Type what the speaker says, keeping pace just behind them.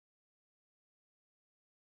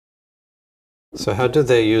So how do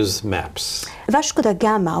they use maps? Vasco da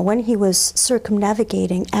Gama, when he was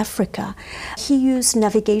circumnavigating Africa, he used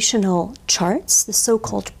navigational charts, the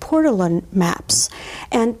so-called portolan maps.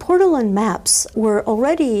 And portolan maps were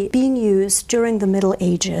already being used during the Middle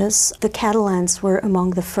Ages. The Catalans were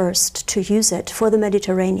among the first to use it for the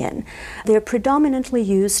Mediterranean. They're predominantly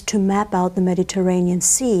used to map out the Mediterranean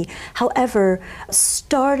Sea. However,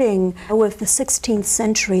 starting with the 16th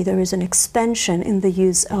century, there is an expansion in the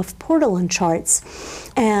use of portolan charts.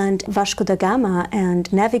 And Vasco da Gama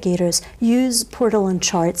and navigators use portolan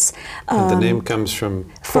charts. And the name comes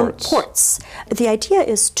from ports. From ports. The idea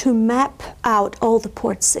is to map out all the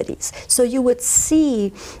port cities. So you would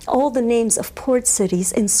see all the names of port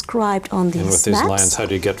cities inscribed on these maps. And with these lines, how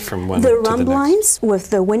do you get from one to the next? The rhumb lines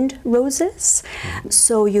with the wind roses.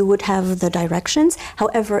 So you would have the directions.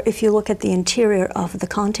 However, if you look at the interior of the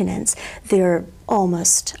continents, they're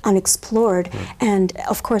almost unexplored. And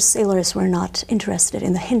of course, sailors were not interested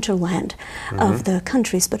in the hinterland of the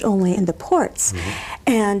countries, but only in the ports.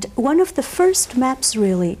 And one of the first maps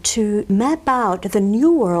really to map out the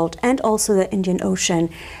New World and also the Indian Ocean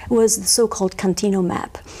was the so-called Cantino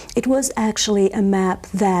map. It was actually a map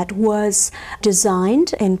that was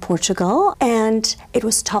designed in Portugal, and it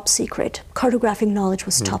was top secret. Cartographic knowledge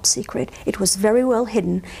was top secret. It was very well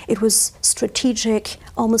hidden. It was strategic,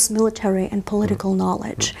 almost military and political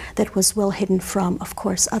knowledge that was well hidden from, of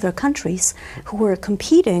course, other countries who were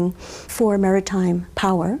competing for maritime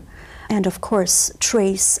power. And of course,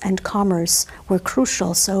 trade and commerce were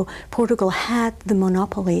crucial. So Portugal had the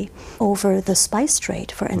monopoly over the spice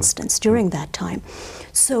trade, for instance, during that time.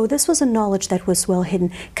 So this was a knowledge that was well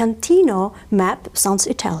hidden. Cantino map sounds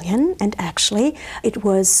Italian, and actually it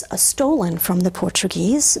was stolen from the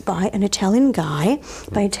Portuguese by an Italian guy,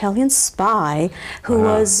 by an Italian spy who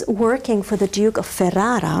was working for the Duke of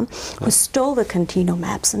Ferrara, who stole the Cantino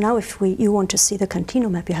map. So now if you want to see the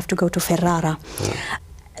Cantino map, you have to go to Ferrara.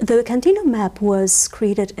 The Cantino map was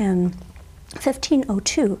created in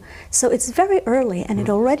 1502, so it's very early, and it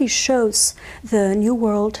already shows the New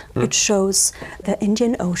World. It shows the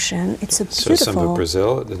Indian Ocean. It's a beautiful. So some of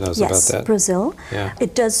Brazil knows about that. Yes, Brazil. Yeah.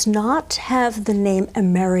 It does not have the name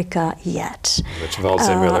America yet. Which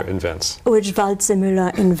Waldseemüller invents. Which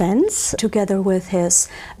Waldseemüller invents, together with his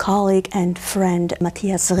colleague and friend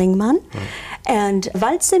Matthias Ringmann. And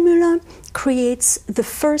Waldseemüller creates the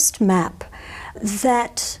first map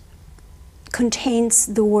that contains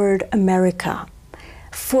the word America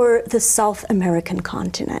for the South American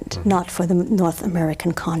continent, not for the North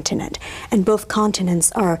American continent. And both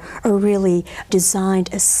continents are really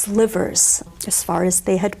designed as slivers as far as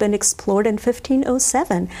they had been explored in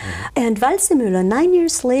 1507. And Waldseemüller, 9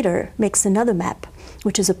 years later, makes another map,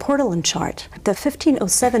 which is a portolan chart. The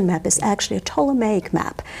 1507 map is actually a Ptolemaic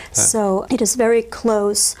map. So it is very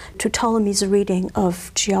close to Ptolemy's reading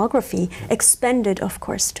of geography, expanded, of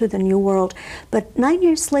course, to the New World. But 9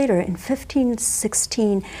 years later, in 1516,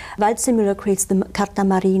 Waldseemüller creates the Carta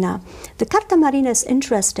Marina. The Carta Marina is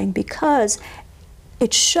interesting because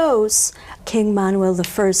it shows King Manuel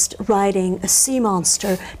I riding a sea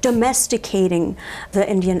monster, domesticating the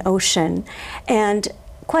Indian Ocean. And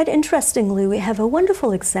quite interestingly, we have a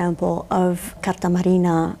wonderful example of Carta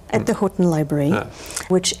Marina at the Houghton Library,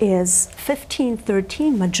 which is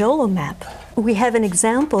 1513 Majolo map. We have an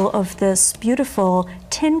example of this beautiful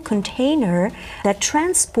tin container that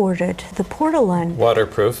transported the portolan.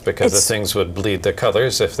 Waterproof, because the things would bleed the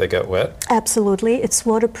colors if they get wet. Absolutely, it's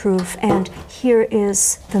waterproof, and here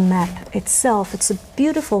is the map itself. It's a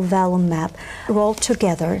beautiful vellum map rolled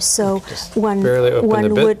together, so one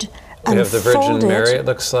would we have the Virgin Mary, it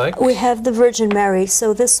looks like. We have the Virgin Mary,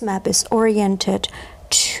 so this map is oriented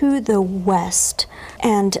to the west,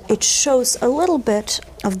 and it shows a little bit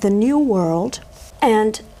of the New World.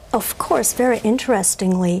 And of course, very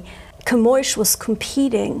interestingly, Camões was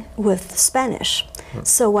competing with the Spanish.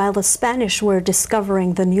 So while the Spanish were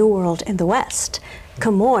discovering the New World in the west,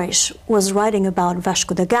 Camões was writing about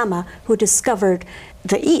Vasco da Gama, who discovered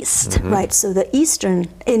the East, right? So the Eastern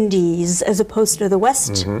Indies, as opposed to the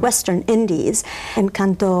Western Indies. And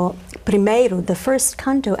Canto Primeiro, the first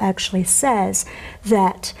canto, actually says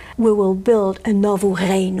that we will build a novo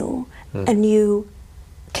reino, a new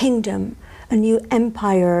kingdom, a new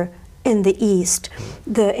empire in the East.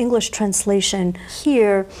 The English translation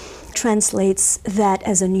here translates that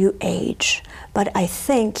as a new age. But I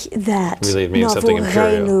think that really it means Novo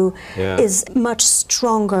Reino is much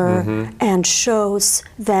stronger and shows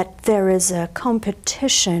that there is a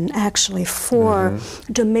competition actually for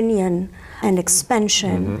dominion and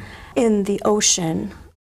expansion in the ocean